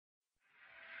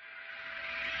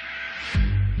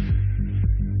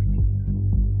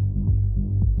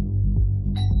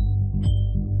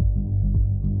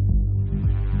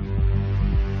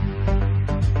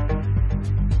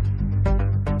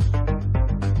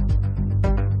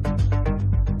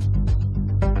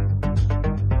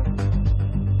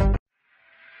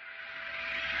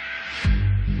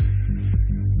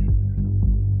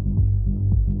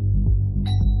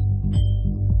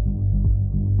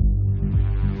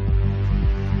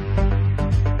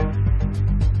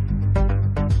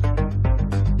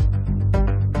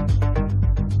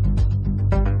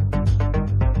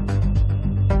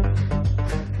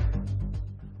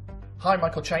Hi,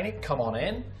 Michael Cheney, come on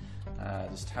in.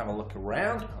 Just have a look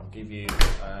around. I'll give you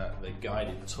the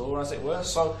guided tour, as it were.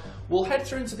 So we'll head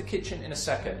through into the kitchen in a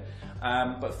second.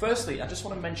 But firstly, I just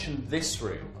want to mention this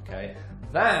room, okay?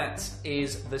 That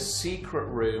is the secret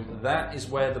room. That is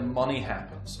where the money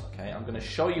happens, okay? I'm going to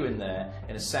show you in there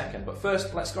in a second. But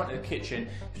first, let's go into the kitchen.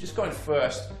 If you're just going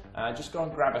first, just go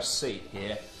and grab a seat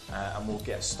here and we'll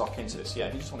get stuck into this. Yeah,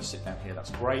 if you just want to sit down here,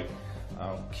 that's great.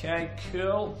 Okay,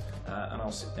 cool. And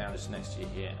I'll sit down just next to you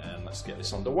here and let's get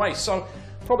this underway. So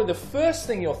probably the first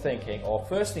thing you're thinking, or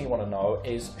first thing you want to know,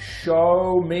 is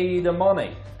show me the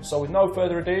money. So with no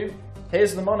further ado,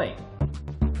 here's the money.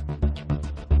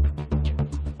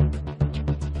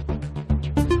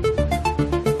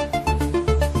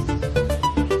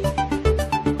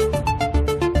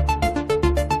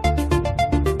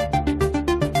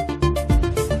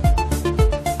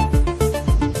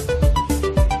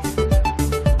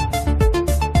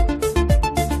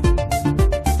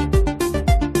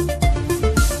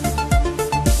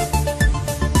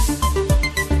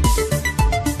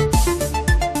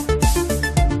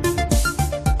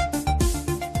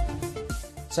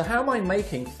 So how am I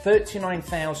making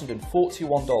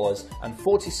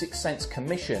 $39,041.46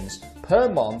 commissions per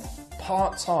month,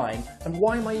 part-time, and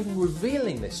why am I even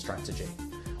revealing this strategy?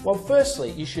 Well,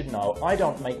 firstly, you should know I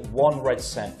don't make 1 red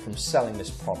cent from selling this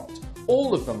product.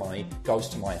 All of the money goes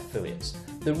to my affiliates.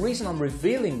 The reason I'm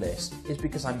revealing this is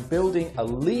because I'm building a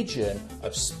legion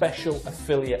of special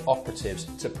affiliate operatives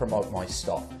to promote my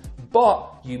stuff.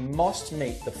 But you must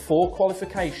meet the 4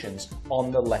 qualifications on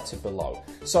the letter below.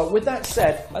 So with that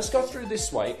said, let's go through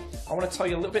this way. I want to tell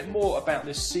you a little bit more about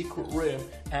this secret room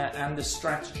and the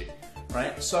strategy,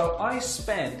 right? So I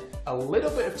spend a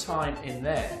little bit of time in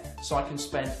there so I can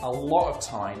spend a lot of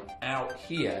time out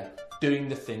here doing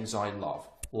the things I love.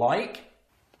 Like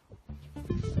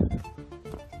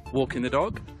walking the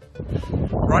dog,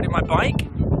 riding my bike,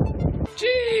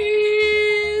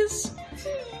 cheese,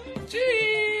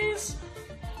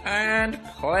 and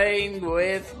playing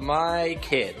with my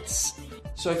kids.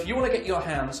 So if you want to get your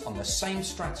hands on the same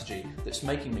strategy that's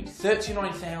making me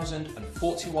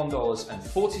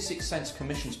 $39,041.46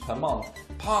 commissions per month,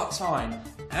 part-time,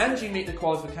 and you meet the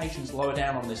qualifications lower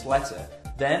down on this letter,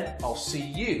 then I'll see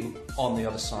you on the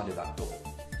other side of that door.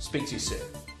 Speak to you soon.